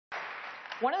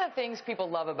One of the things people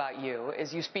love about you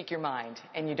is you speak your mind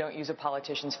and you don't use a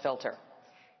politician's filter.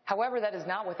 However, that is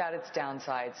not without its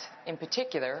downsides, in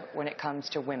particular when it comes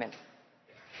to women.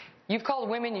 You've called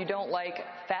women you don't like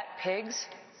fat pigs,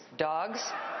 dogs,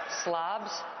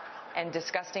 slobs, and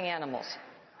disgusting animals.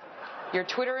 Your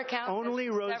Twitter account... Only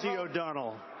Rosie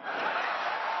O'Donnell.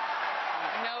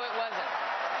 No, it wasn't.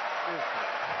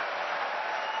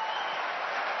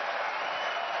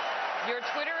 Your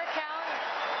Twitter account...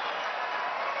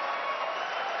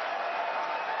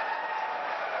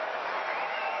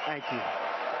 Thank you.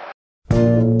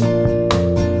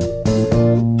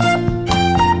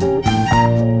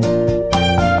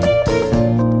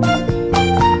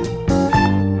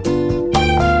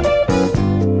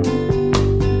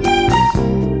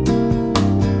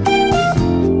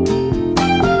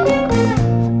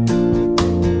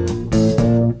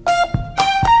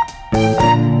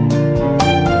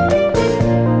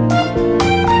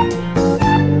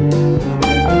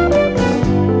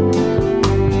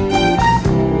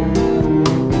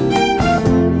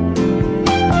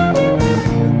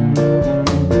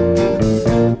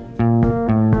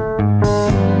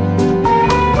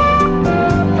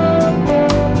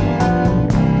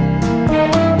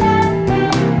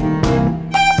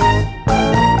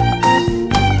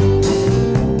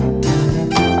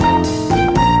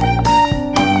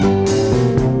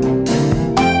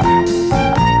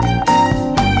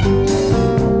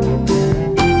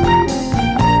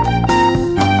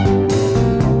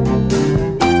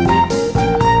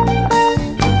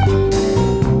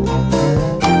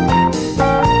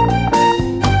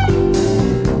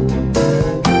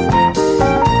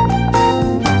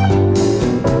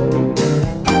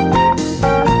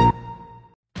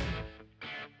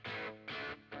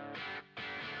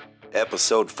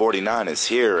 Episode 49 is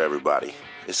here, everybody.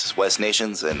 This is West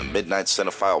Nations and the Midnight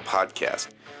Cinephile Podcast.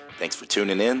 Thanks for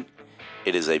tuning in.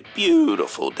 It is a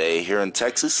beautiful day here in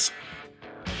Texas.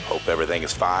 Hope everything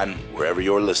is fine wherever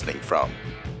you're listening from.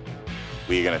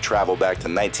 We're going to travel back to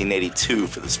 1982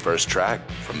 for this first track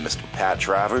from Mr. Pat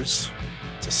Travers.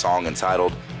 It's a song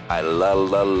entitled I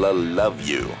Love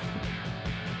You.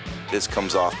 This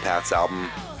comes off Pat's album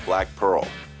Black Pearl,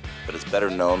 but is better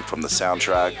known from the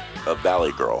soundtrack of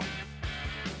Valley Girl.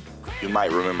 You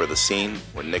might remember the scene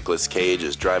where Nicolas Cage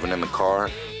is driving in the car,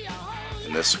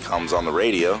 and this comes on the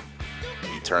radio.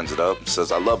 He turns it up and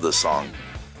says, I love this song.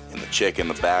 And the chick in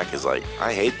the back is like,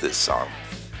 I hate this song.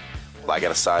 Well, I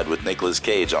gotta side with Nicolas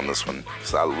Cage on this one,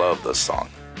 because I love this song.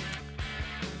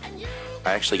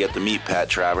 I actually got to meet Pat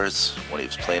Travers when he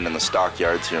was playing in the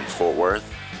Stockyards here in Fort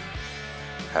Worth.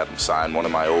 Had him sign one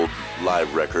of my old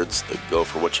live records, the Go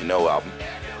For What You Know album.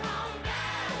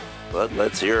 But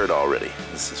let's hear it already.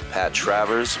 This is Pat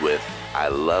Travers with I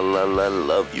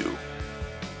Love You.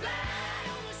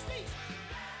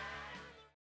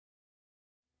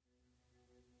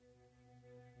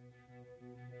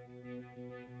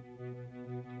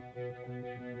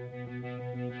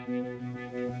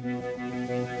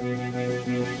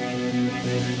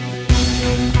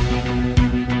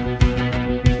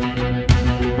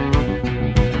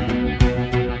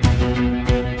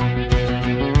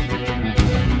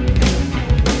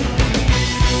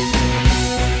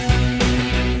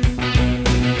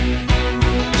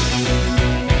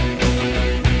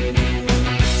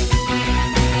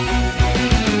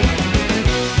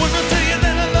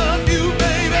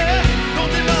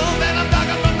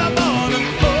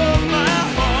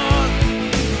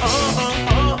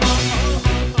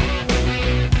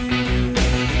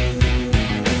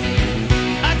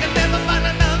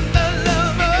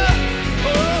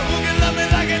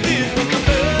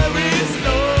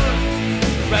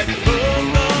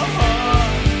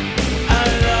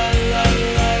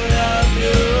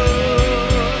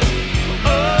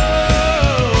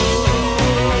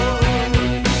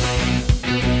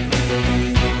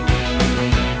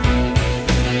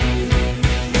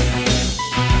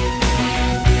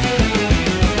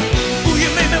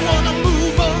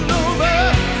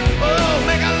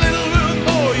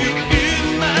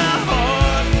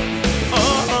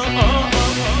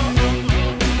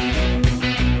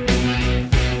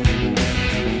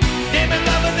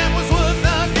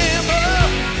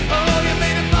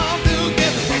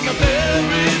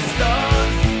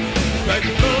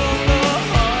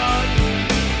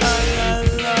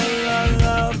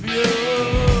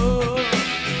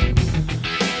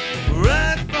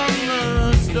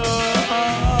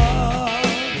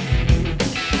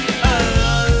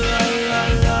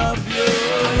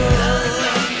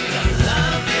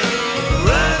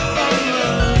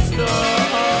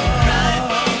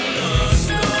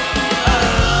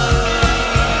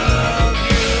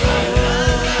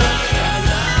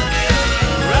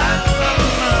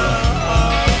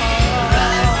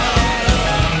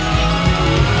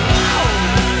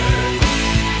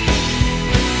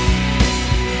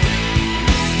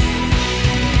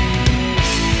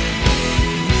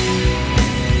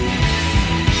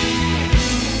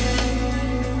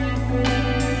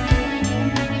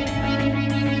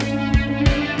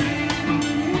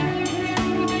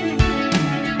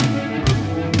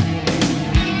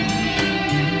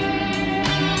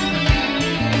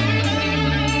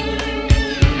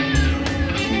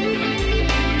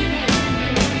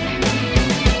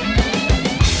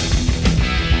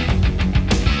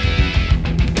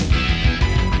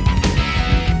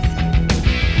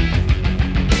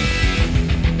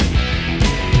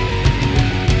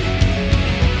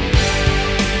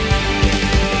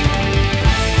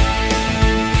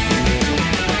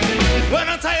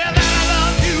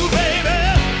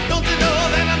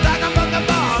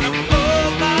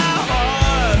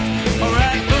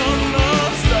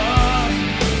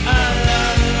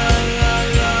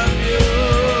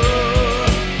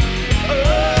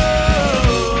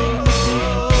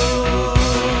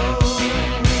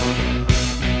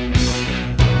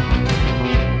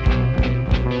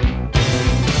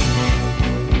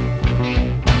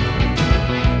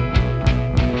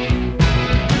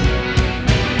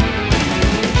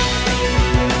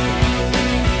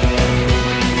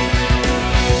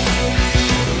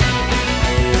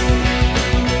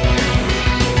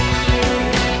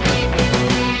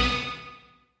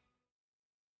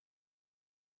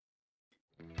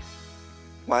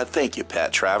 Why, thank you,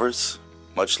 Pat Travers.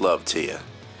 Much love to you.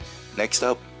 Next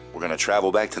up, we're going to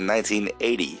travel back to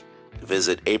 1980 to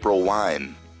visit April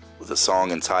Wine with a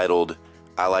song entitled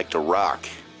I Like to Rock.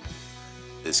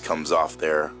 This comes off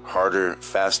their Harder,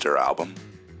 Faster album.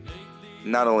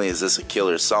 Not only is this a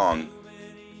killer song,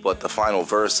 but the final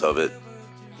verse of it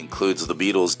includes the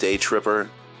Beatles' Day Tripper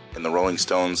and the Rolling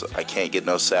Stones' I Can't Get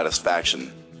No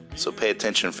Satisfaction. So pay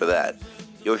attention for that.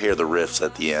 You'll hear the riffs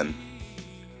at the end.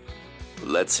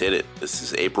 Let's hit it. This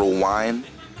is April Wine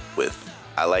with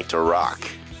I Like to Rock.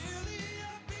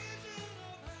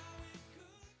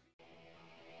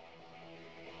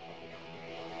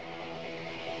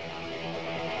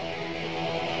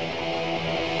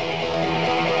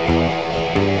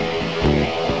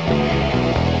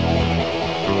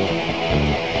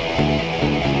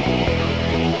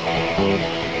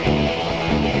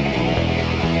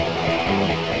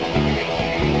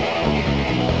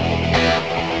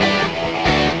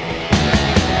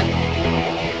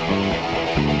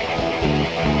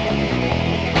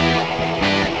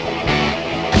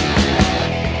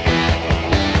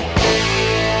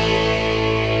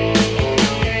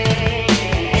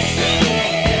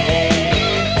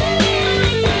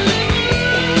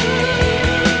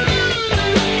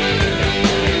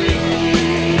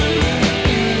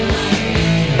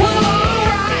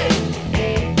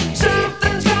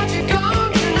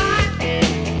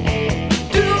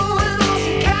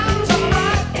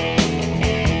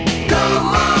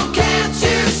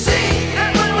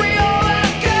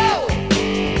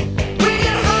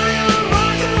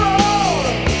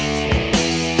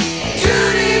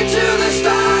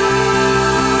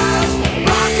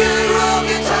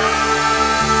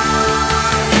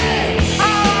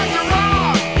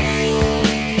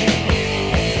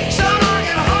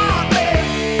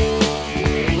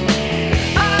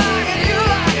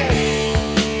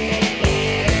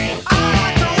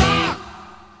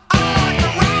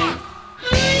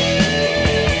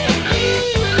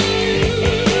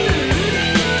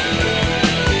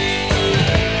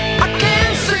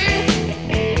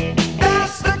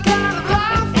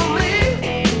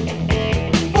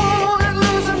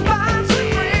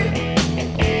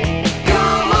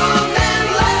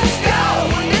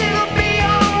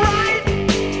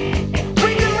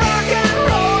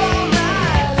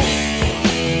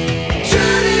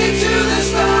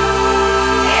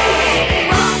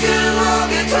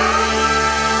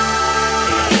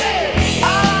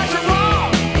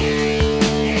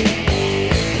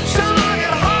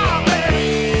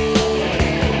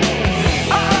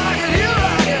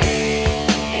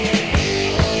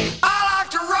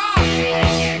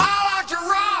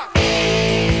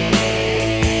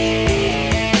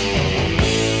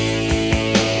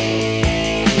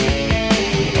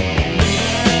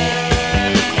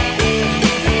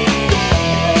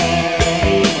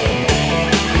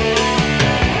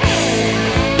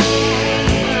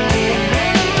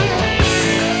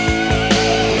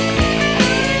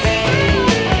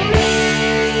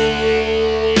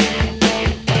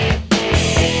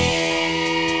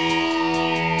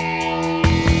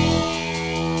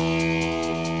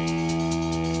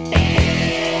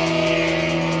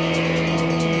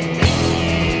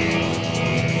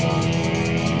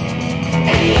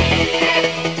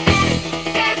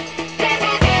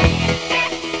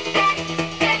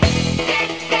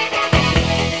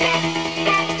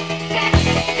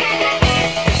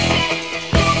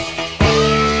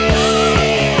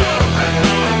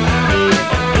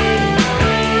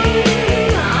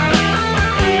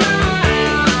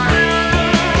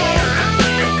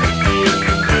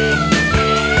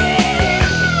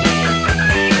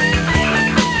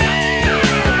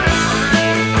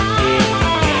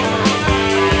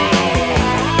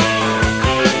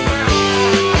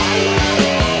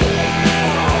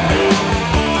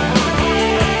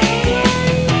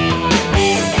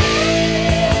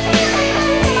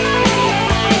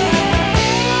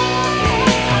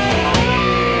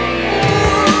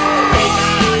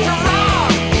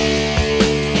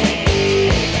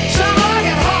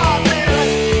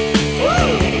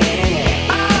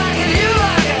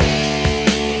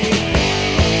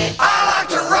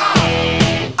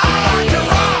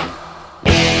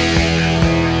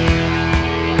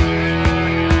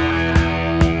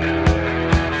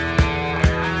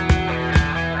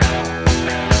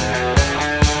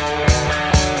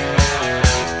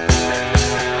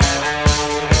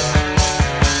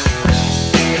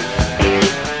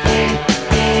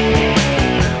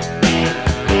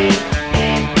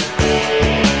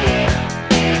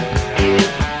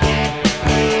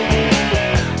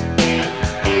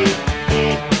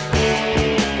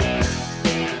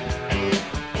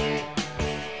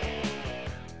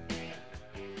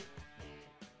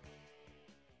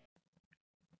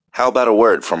 how about a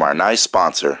word from our nice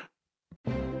sponsor?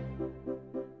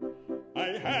 I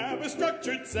have a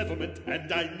structured settlement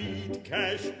and I need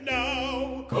cash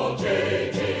now. Call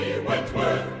J.G.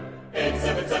 Wentworth,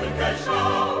 877 cash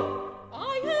now.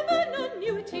 I have an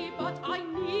annuity, but I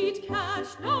need cash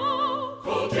now.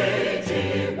 Call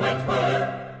J.G. Wentworth,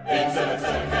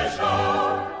 877 cash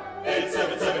now.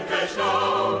 877 cash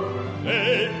now.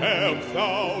 They help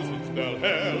thousands, they'll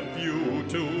help you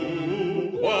too.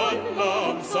 One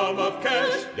lump sum of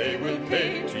cash they will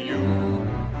pay to you.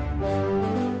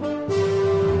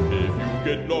 If you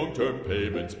get long-term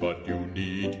payments but you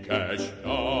need cash now,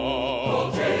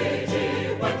 call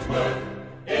J.G. Wentworth,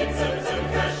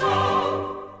 877 cash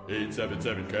now.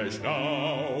 877 cash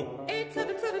now.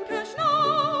 877 cash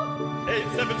now.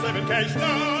 877 cash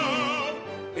now.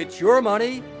 It's your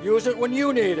money. Use it when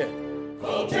you need it.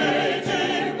 Call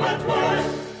J.G.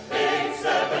 Wentworth,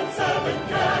 877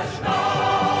 cash now.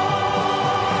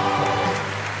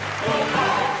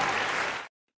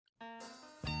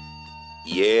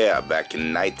 Yeah, back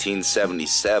in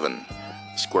 1977,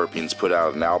 Scorpions put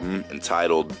out an album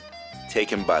entitled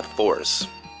Taken by Force.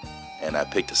 And I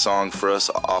picked a song for us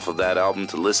off of that album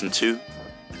to listen to.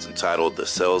 It's entitled The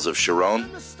Cells of Sharon.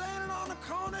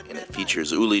 And it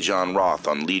features Uli John Roth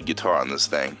on lead guitar on this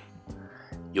thing.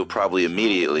 You'll probably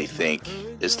immediately think,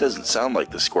 this doesn't sound like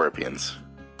the Scorpions.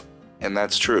 And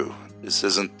that's true. This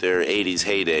isn't their 80s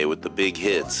heyday with the big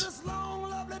hits.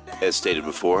 As stated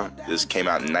before, this came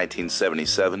out in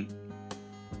 1977.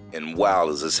 And wow,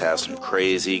 does this have some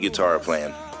crazy guitar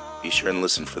playing. Be sure and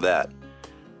listen for that.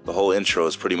 The whole intro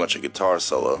is pretty much a guitar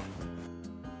solo.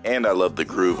 And I love the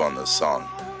groove on this song.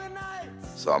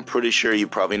 So I'm pretty sure you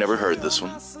probably never heard this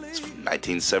one. It's from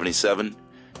 1977.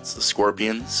 It's the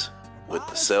Scorpions with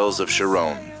The Cells of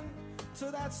Sharon.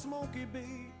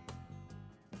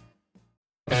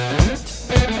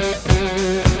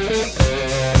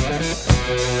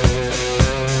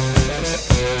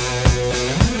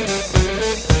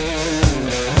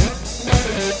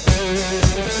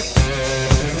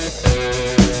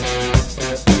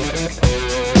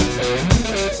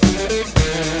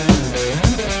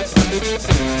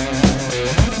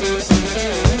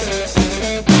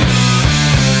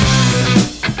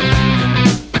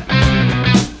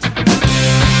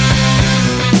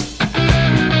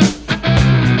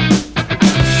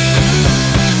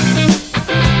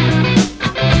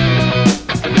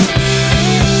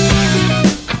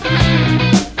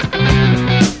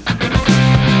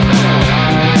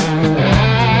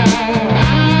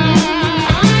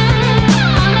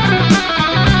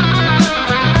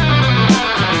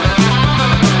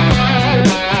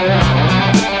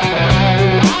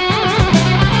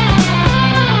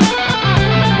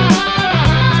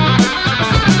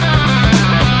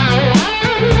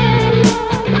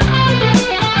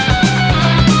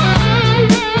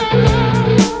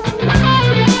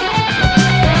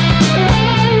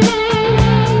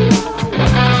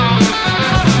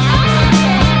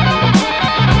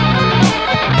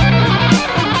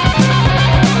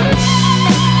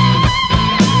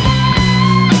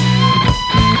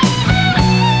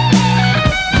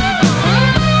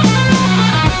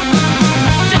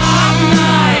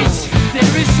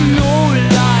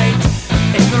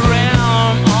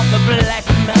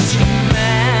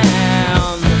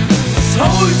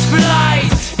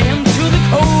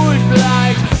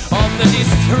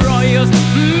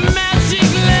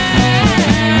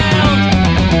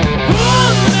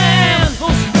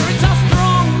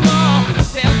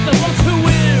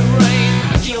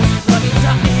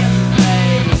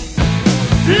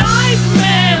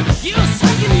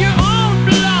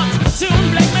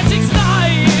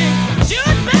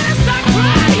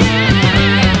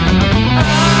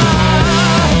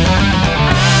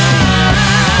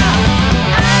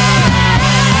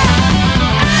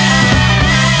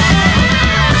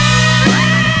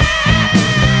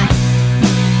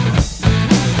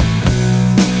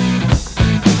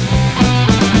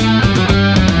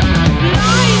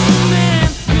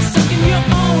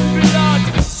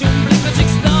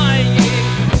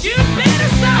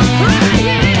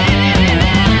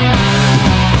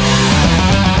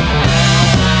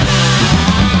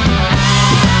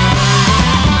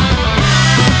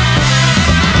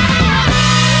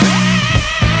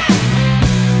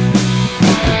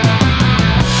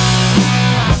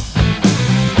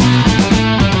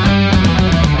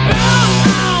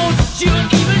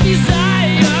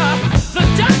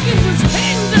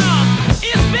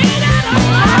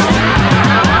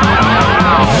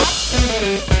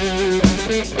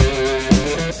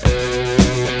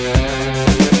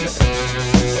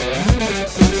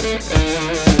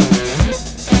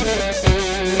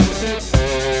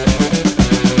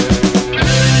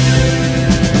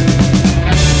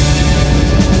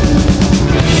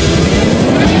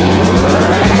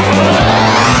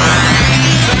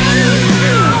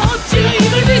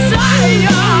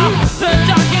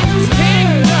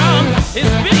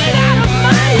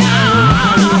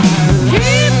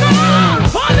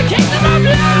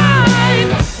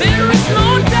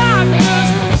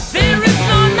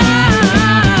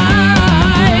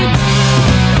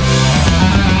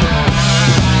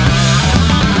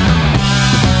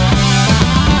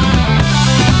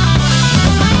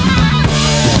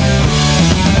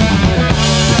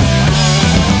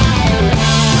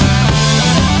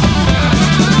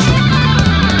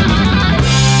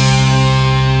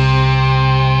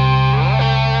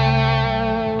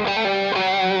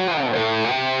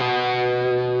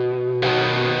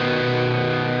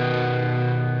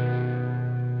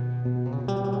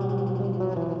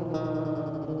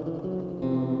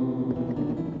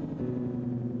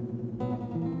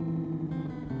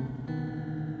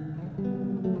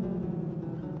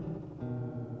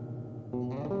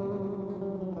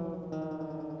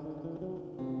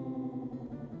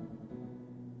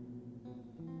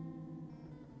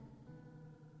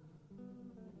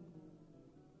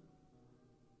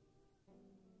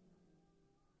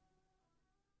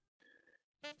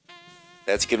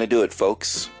 That's going to do it,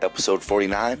 folks. Episode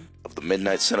 49 of the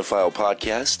Midnight Cinephile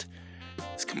Podcast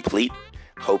is complete.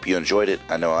 Hope you enjoyed it.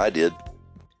 I know I did.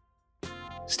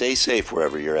 Stay safe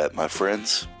wherever you're at, my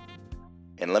friends.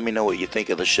 And let me know what you think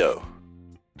of the show.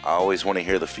 I always want to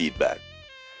hear the feedback.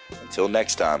 Until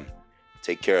next time,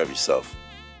 take care of yourself.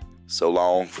 So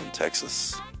long from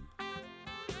Texas.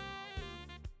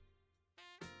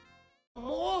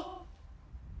 More?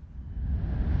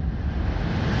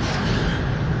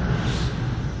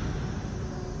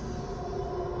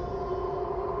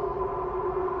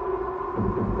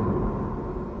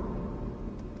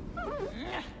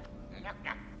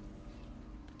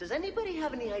 Does anybody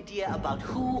have any idea about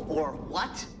who or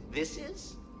what this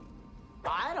is?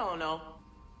 I don't know,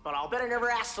 but I'll bet I never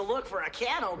asked to look for a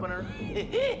can opener.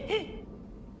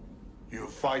 You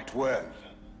fight well,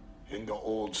 in the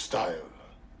old style.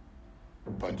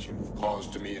 But you've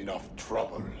caused me enough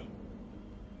trouble.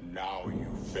 Now you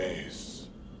face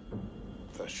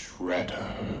the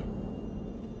Shredder.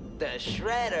 The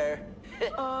Shredder?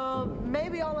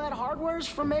 Maybe all that hardware's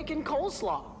for making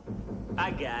coleslaw.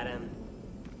 I got him.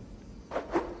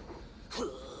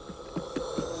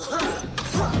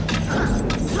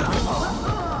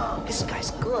 This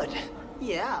guy's good.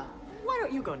 Yeah. Why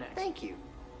don't you go next? Thank you.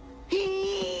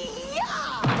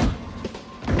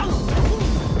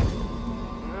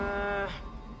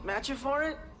 Match you for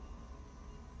it?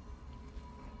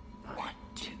 1,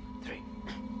 2, 3.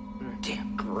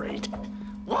 Damn great.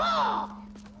 Whoa!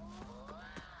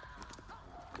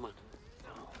 Come on.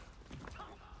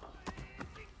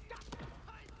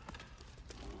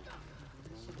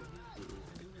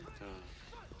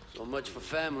 So much for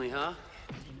family, huh?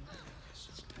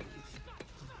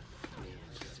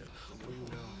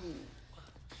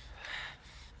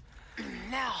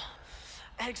 Now,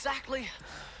 at exactly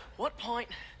what point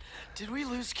did we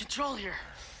lose control here?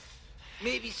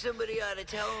 Maybe somebody ought to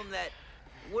tell him that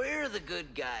we're the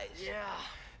good guys. Yeah.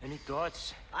 Any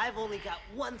thoughts? I've only got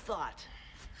one thought.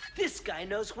 This guy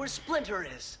knows where Splinter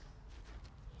is.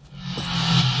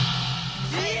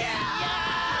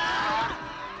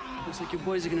 Looks like your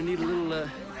boys are gonna need a little,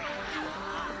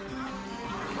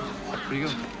 Here you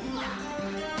go.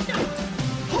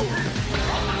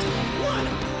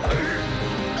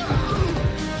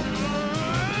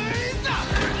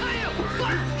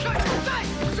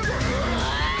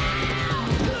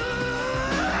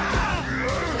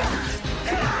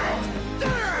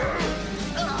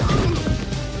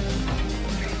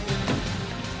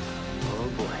 Oh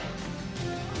boy.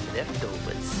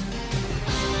 Leftovers.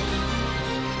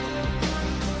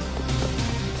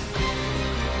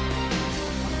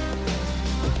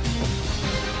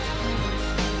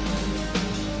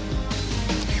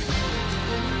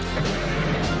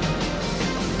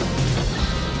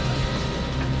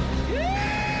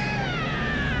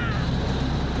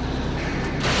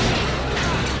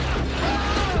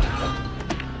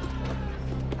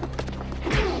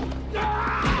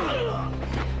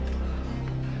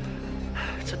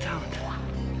 It's a talent.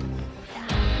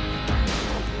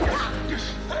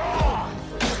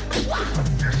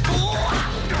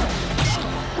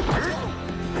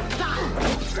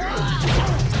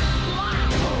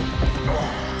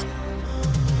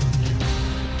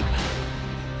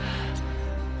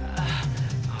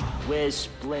 Where's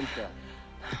Splinter?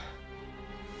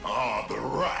 Ah, the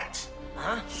rat.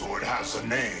 Huh? So it has a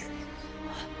name.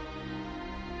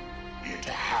 It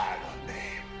had a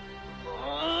name.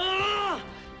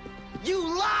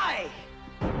 You lie!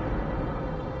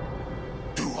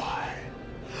 Do I?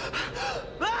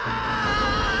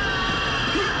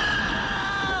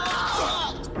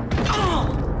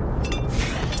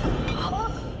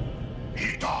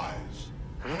 He dies.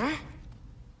 Huh?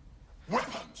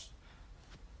 Weapons.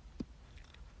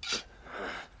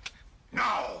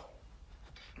 Now.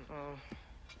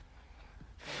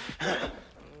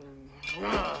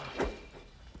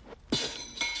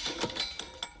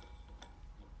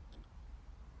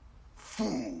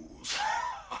 Fools.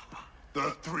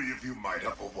 The three of you might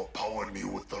have overpowered me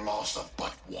with the loss of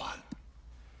but one.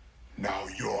 Now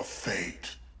your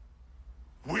fate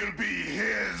will be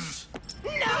his.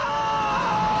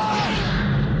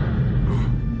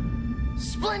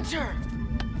 Splinter!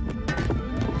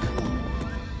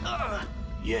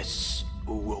 Yes,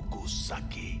 Uroku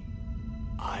Saki.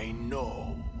 I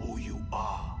know who you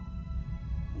are.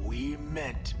 We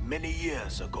met many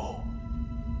years ago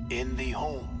in the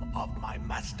home of my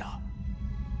master,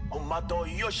 Homato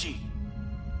Yoshi.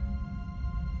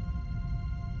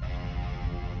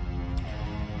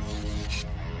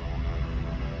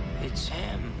 It's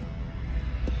him.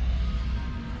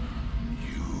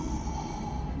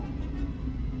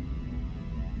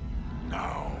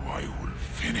 Now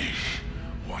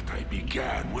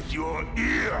began with your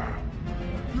ear.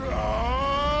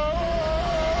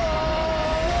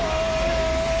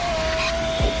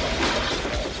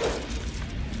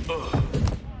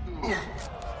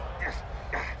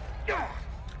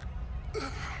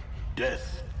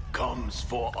 Death comes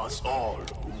for us all,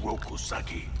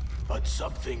 Urokusaki. But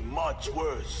something much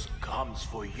worse comes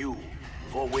for you.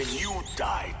 For when you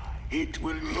die, it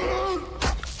will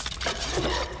be...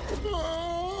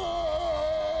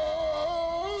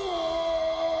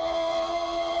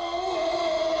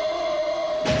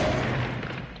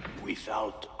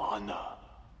 without honor.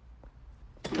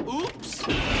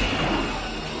 Oops!